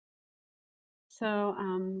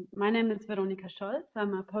My name is Veronika Scholz.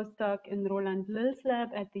 I'm a postdoc in Roland Lill's lab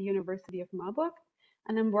at the University of Marburg,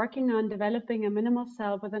 and I'm working on developing a minimal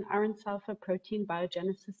cell with an iron sulfur protein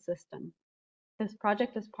biogenesis system. This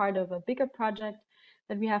project is part of a bigger project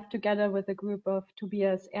that we have together with a group of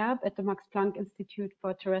Tobias Erb at the Max Planck Institute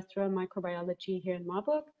for Terrestrial Microbiology here in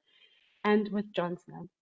Marburg, and with John's lab.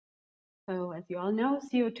 So as you all know,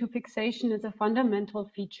 CO2 fixation is a fundamental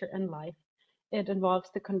feature in life. It involves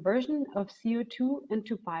the conversion of CO2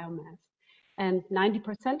 into biomass. And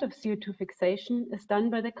 90% of CO2 fixation is done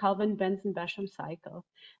by the Calvin-Benson-Basham cycle.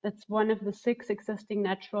 That's one of the 6 existing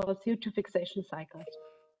natural CO2 fixation cycles.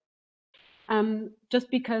 Just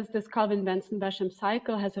because this Calvin-Benson-Basham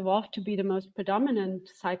cycle has evolved to be the most predominant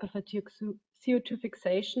cycle for CO2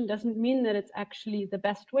 fixation doesn't mean that it's actually the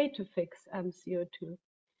best way to fix CO2.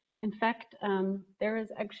 In fact, there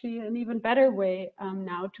is actually an even better way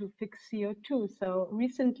now to fix CO2. So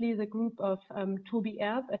recently, the group of Toby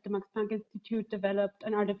Erb at the Max Planck Institute developed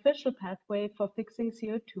an artificial pathway for fixing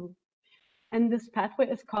CO2. And this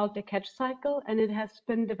pathway is called the catch cycle, and it has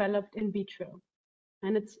been developed in vitro.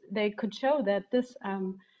 And they could show that this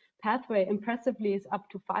pathway impressively is up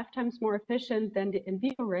to 5 times more efficient than the in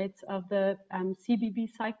vivo rates of the CBB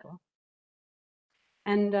cycle.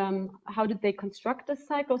 And how did they construct this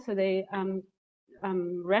cycle? So they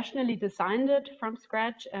rationally designed it from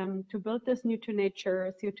scratch to build this new to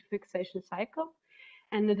nature CO2 fixation cycle.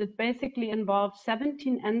 And it basically involves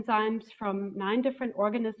 17 enzymes from 9 different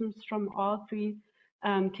organisms from all 3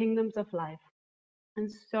 kingdoms of life.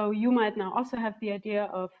 And so you might now also have the idea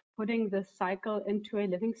of putting this cycle into a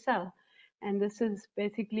living cell. And this is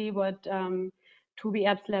basically what Toby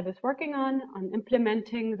Erb's lab is working on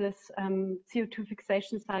implementing this CO2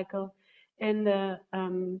 fixation cycle in the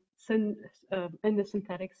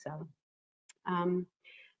synthetic cell.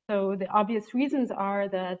 So the obvious reasons are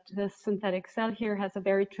that this synthetic cell here has a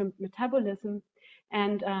very trimmed metabolism,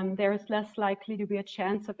 and there is less likely to be a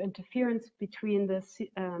chance of interference between the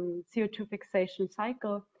CO2 fixation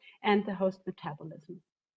cycle and the host metabolism.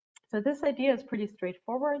 So this idea is pretty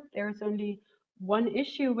straightforward. There's only one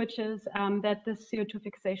issue, which is that this CO2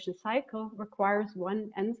 fixation cycle requires one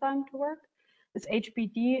enzyme to work, this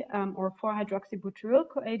HBD or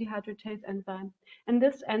 4-hydroxybutyryl-CoA dehydratase enzyme. And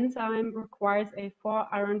this enzyme requires a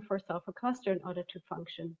 4-iron-4-sulfur cluster in order to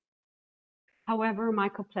function. However,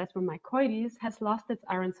 Mycoplasma mycoides has lost its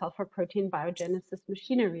iron-sulfur protein biogenesis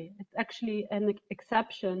machinery. It's actually an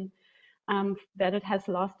exception that it has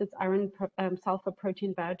lost its iron-sulfur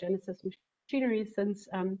protein biogenesis machinery, since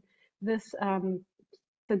this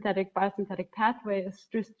biosynthetic pathway is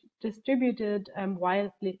distributed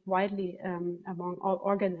widely among all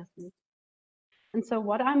organisms. And so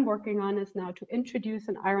what I'm working on is now to introduce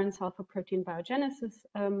an iron-sulfur protein biogenesis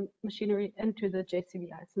machinery into the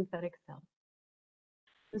JCBI synthetic cell.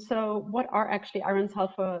 And so what are actually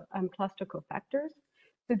iron-sulfur cluster cofactors?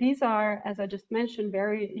 So these are, as I just mentioned,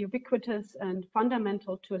 very ubiquitous and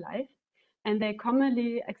fundamental to life. And they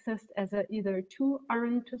commonly exist as either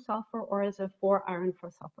 2-iron-to-sulfur or as a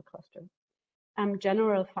 4-iron-4-sulfur cluster.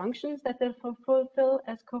 General functions that they fulfill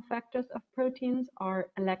as cofactors of proteins are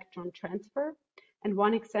electron transfer. And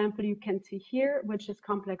one example you can see here, which is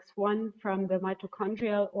complex 1 from the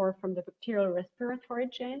mitochondrial or from the bacterial respiratory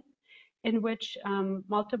chain, in which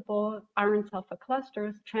multiple iron-sulfur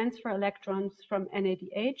clusters transfer electrons from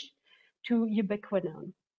NADH to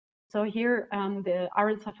ubiquinone. So here, the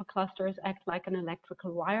iron-sulfur clusters act like an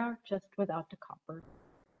electrical wire, just without the copper.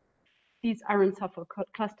 These iron-sulfur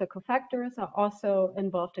cluster cofactors are also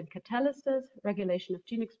involved in catalysis, regulation of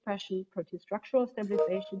gene expression, protein structural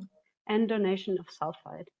stabilization, and donation of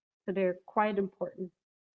sulfide. So they're quite important.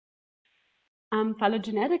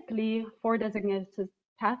 Phylogenetically, 4 designated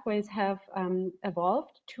pathways have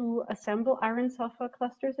evolved to assemble iron-sulfur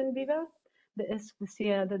clusters in vivo: the ISC, the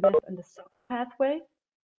SIA, the NIF, and the SOC pathway.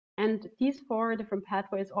 And these 4 different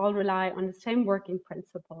pathways all rely on the same working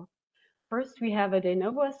principle. First, we have a de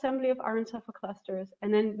novo assembly of iron-sulfur clusters,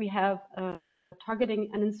 and then we have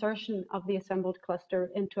targeting an insertion of the assembled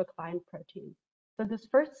cluster into a client protein. So this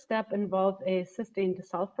first step involves a cysteine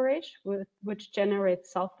desulfurase, which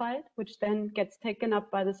generates sulfide, which then gets taken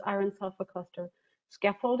up by this iron-sulfur cluster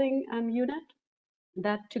scaffolding unit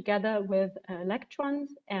that, together with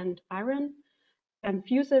electrons and iron,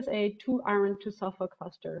 fuses a 2-iron-to-sulfur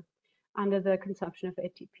cluster under the consumption of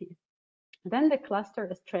ATP. Then the cluster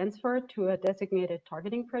is transferred to a designated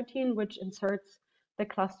targeting protein, which inserts the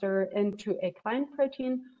cluster into a client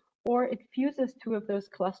protein, or it fuses 2 of those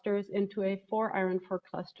clusters into a 4-iron-4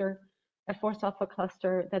 cluster, a 4-sulfur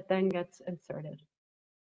cluster that then gets inserted.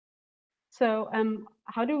 So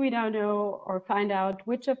how do we now know or find out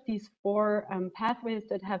which of these four pathways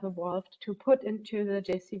that have evolved to put into the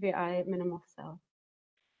JCVI minimal cell?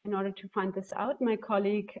 In order to find this out, my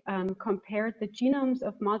colleague compared the genomes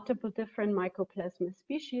of multiple different mycoplasma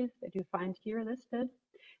species that you find here listed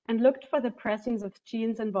and looked for the presence of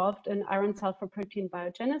genes involved in iron-sulfur protein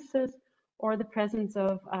biogenesis or the presence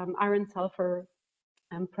of iron-sulfur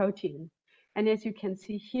protein. And as you can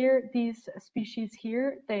see here, these species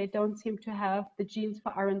here, they don't seem to have the genes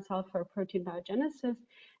for iron-sulfur protein biogenesis,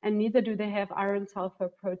 and neither do they have iron-sulfur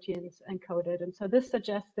proteins encoded. And so this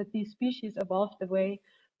suggests that these species evolved away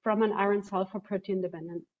from an iron-sulfur protein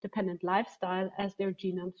dependent lifestyle as their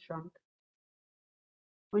genomes shrunk.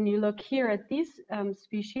 When you look here at these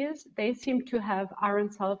species, they seem to have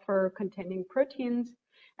iron-sulfur containing proteins,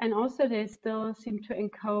 and also they still seem to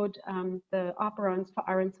encode the operons for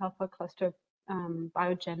iron-sulfur cluster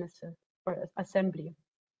biogenesis or assembly.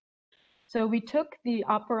 So we took the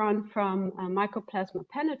operon from Mycoplasma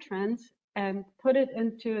penetrans and put it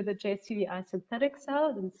into the JCVI synthetic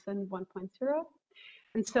cell in SYN 1.0.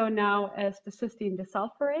 And so now as the cysteine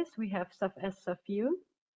desulfurase, we have SUF-S, SUF-U.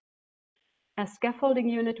 As scaffolding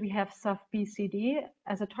unit, we have SUF-BCD.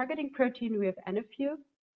 As a targeting protein, we have NFU.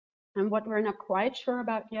 And what we're not quite sure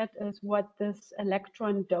about yet is what this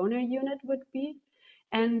electron donor unit would be.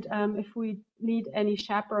 And if we need any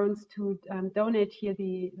chaperones to donate here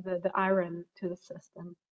the iron to the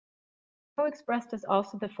system. Co-expressed is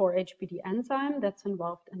also the 4-HBD enzyme that's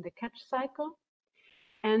involved in the catch cycle.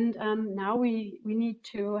 And now we need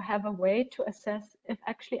to have a way to assess if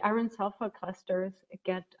actually iron-sulfur clusters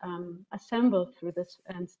get assembled through this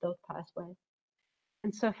instilled pathway.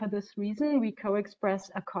 And so for this reason, we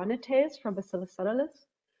co-express aconitase from Bacillus subtilis,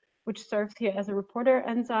 which serves here as a reporter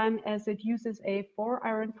enzyme as it uses a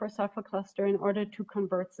 4-iron-4-sulfur cluster in order to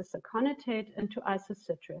convert this aconitate into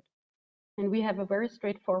isocitrate. And we have a very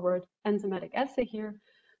straightforward enzymatic assay here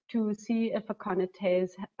to see if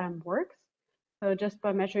aconitase works. So just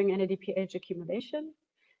by measuring NADPH accumulation.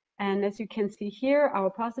 And as you can see here, our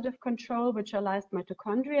positive control, which are lysed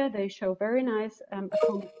mitochondria, they show very nice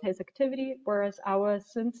aconitase activity, whereas our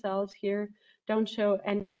SYN cells here don't show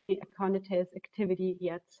any aconitase activity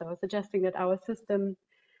yet. So suggesting that our system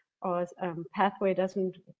or pathway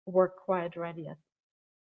doesn't work quite right yet.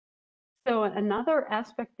 So another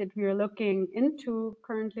aspect that we are looking into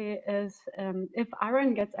currently is if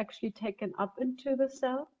iron gets actually taken up into the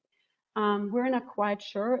cell. We're not quite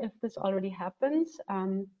sure if this already happens.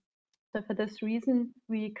 So for this reason,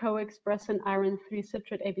 we co-express an iron 3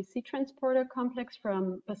 citrate ABC transporter complex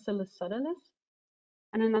from Bacillus subtilis.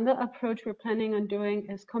 And another approach we're planning on doing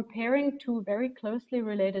is comparing two very closely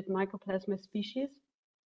related mycoplasma species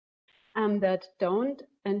that don't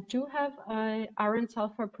and do have an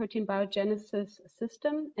iron-sulfur protein biogenesis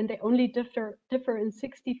system, and they only differ in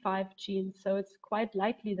 65 genes. So it's quite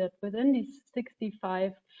likely that within these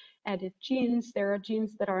 65 added genes, there are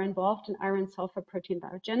genes that are involved in iron-sulfur protein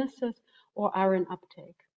biogenesis or iron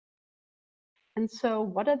uptake. And so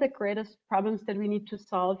what are the greatest problems that we need to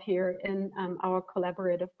solve here in our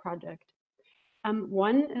collaborative project?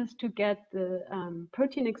 One is to get the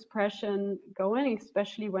protein expression going,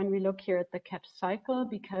 especially when we look here at the catch cycle,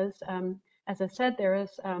 because as I said, there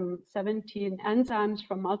is 17 enzymes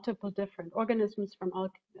from multiple different organisms from all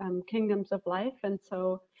kingdoms of life. And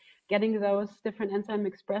so getting those different enzymes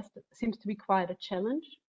expressed seems to be quite a challenge.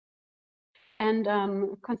 And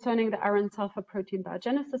concerning the iron-sulfur protein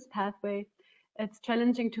biogenesis pathway, it's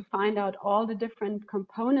challenging to find out all the different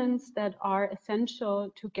components that are essential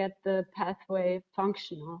to get the pathway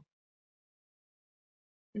functional.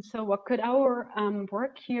 And so what could our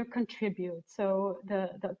work here contribute? So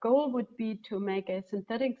the goal would be to make a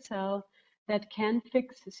synthetic cell that can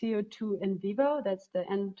fix CO2 in vivo. That's the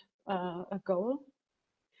end goal.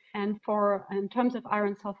 And in terms of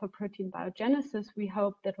iron-sulfur protein biogenesis, we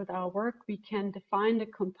hope that with our work, we can define the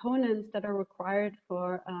components that are required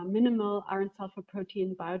for a minimal iron-sulfur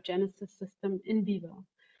protein biogenesis system in vivo.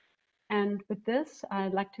 And with this,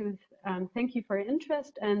 I'd like to thank you for your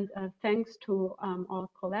interest, and thanks to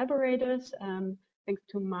all collaborators. Thanks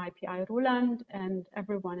to my PI Roland and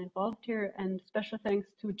everyone involved here, and special thanks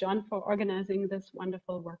to John for organizing this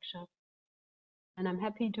wonderful workshop. And I'm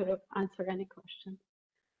happy to answer any questions.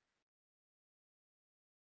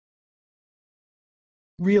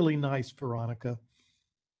 Really nice, Veronika.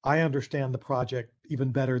 I understand the project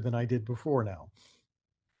even better than I did before now,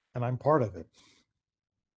 and I'm part of it.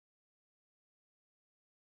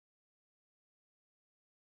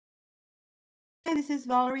 Hi, this is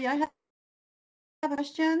Valerie. I have a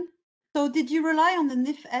question. So did you rely on the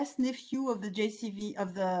NIF-S, NIF-U of the JCV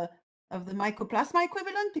of the the mycoplasma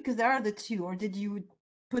equivalent? Because there are the two, or did you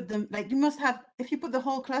put them, like you must have, if you put the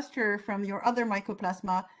whole cluster from your other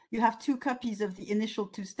mycoplasma, you have 2 copies of the initial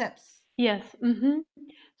 2 steps. Yes.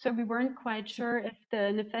 So we weren't quite sure if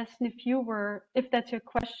the nifs-nifu were, if that's your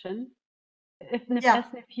question, if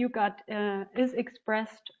nifs-nifu is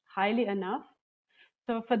expressed highly enough.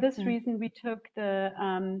 So for this reason, we took the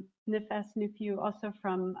nifs-nifu also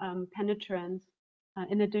from penetrans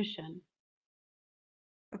in addition.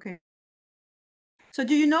 Okay. So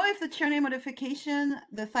do you know if the tRNA modification,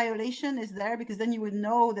 the thiolation is there? Because then you would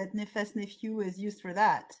know that nifs-nifu is used for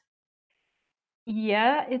that.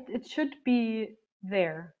 Yeah, it should be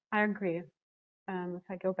there. I agree. If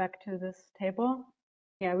I go back to this table,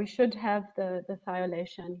 yeah, we should have the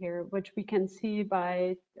thiolation here, which we can see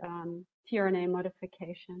by tRNA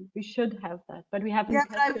modification. We should have that, but we haven't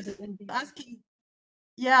tested it in the asking.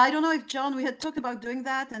 Yeah, I don't know if John, we had talked about doing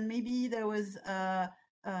that, and maybe there was I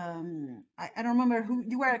don't remember who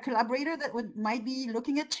you were, a collaborator that might be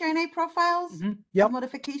looking at tRNA profiles of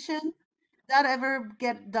modification. Did that ever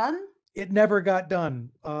get done? It never got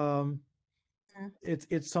done.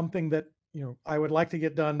 It's something that, you know, I would like to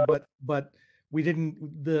get done, but we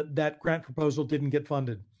didn't, that grant proposal didn't get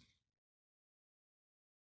funded.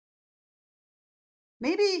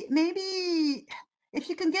 Maybe if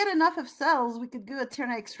you can get enough of cells, we could do a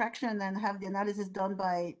tRNA extraction and have the analysis done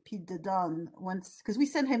by Pete Dedon once, because we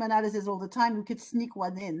send him analysis all the time. We could sneak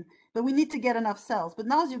one in, but we need to get enough cells. But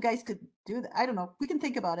now you guys could do that. I don't know. We can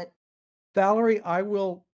think about it. Valerie,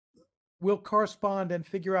 we'll correspond and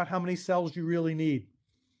figure out how many cells you really need.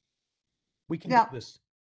 We can do this.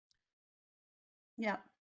 Yeah.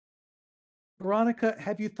 Veronika,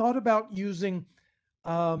 have you thought about using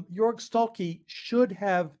Jörg Stolke should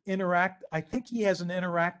have I think he has an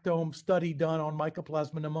interactome study done on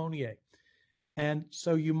Mycoplasma pneumoniae. And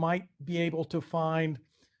so you might be able to find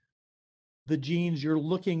the genes you're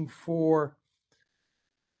looking for,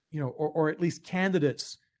 you know, or at least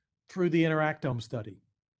candidates through the interactome study.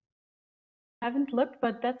 I haven't looked,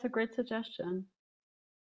 but that's a great suggestion.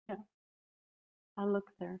 Yeah, I'll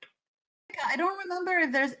look there. I don't remember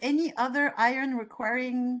if there's any other iron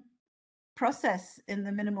requiring process in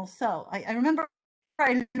the minimal cell. I remember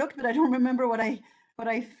I looked, but I don't remember what I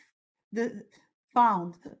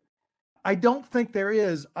found. I don't think there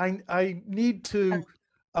is. I need to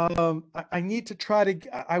I need to try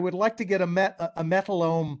to, I would like to get a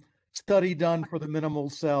metallome study done for the minimal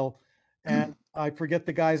cell. And I forget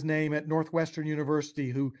the guy's name at Northwestern University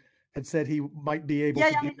who had said he might be able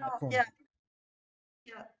to do that for me.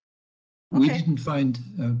 Yeah. We didn't find,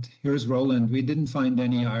 here's Roland, we didn't find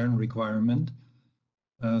any iron requirement.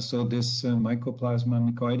 So this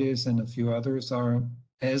Mycoplasma mycoides and a few others are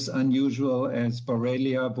as unusual as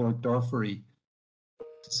Borrelia burgdorferi.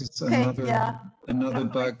 This is another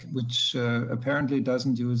bug which apparently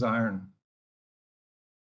doesn't use iron.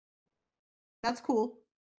 That's cool.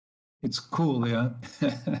 It's cool, yeah.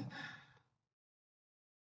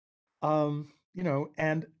 You know,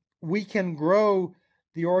 and we can grow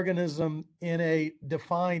the organism in a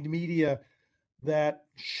defined media that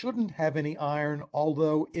shouldn't have any iron,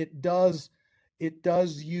 although it does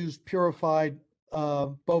use purified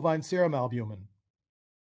bovine serum albumin.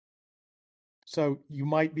 So you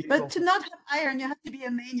might be But to not have iron, you have to be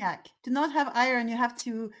a maniac. To not have iron, you have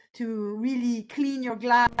to really clean your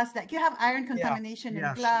glass. Like you have iron contamination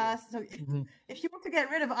in glass. So if you want to get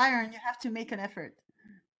rid of iron, you have to make an effort.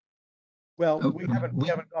 Well, we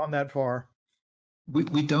haven't gone that far.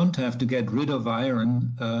 We don't have to get rid of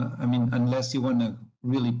iron. I mean, unless you want to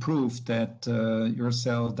really prove that your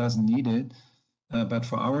cell doesn't need it. But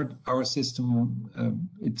for our system,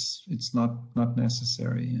 it's not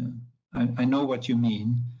necessary. I know what you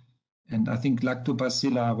mean. And I think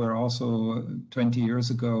lactobacilli were also 20 years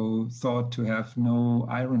ago thought to have no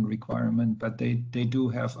iron requirement, but they do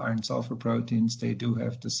have iron sulfur proteins. They do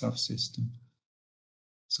have the subsystem.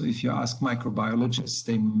 So if you ask microbiologists,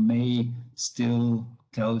 they may still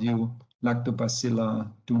tell you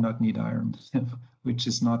lactobacilli do not need iron, which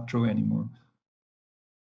is not true anymore.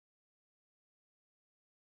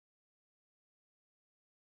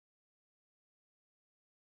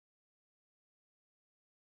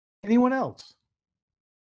 Anyone else?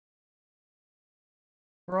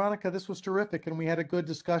 Veronika, this was terrific, and we had a good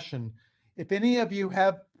discussion. If any of you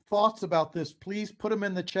have thoughts about this, please put them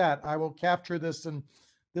in the chat. I will capture this, and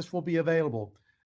this will be available.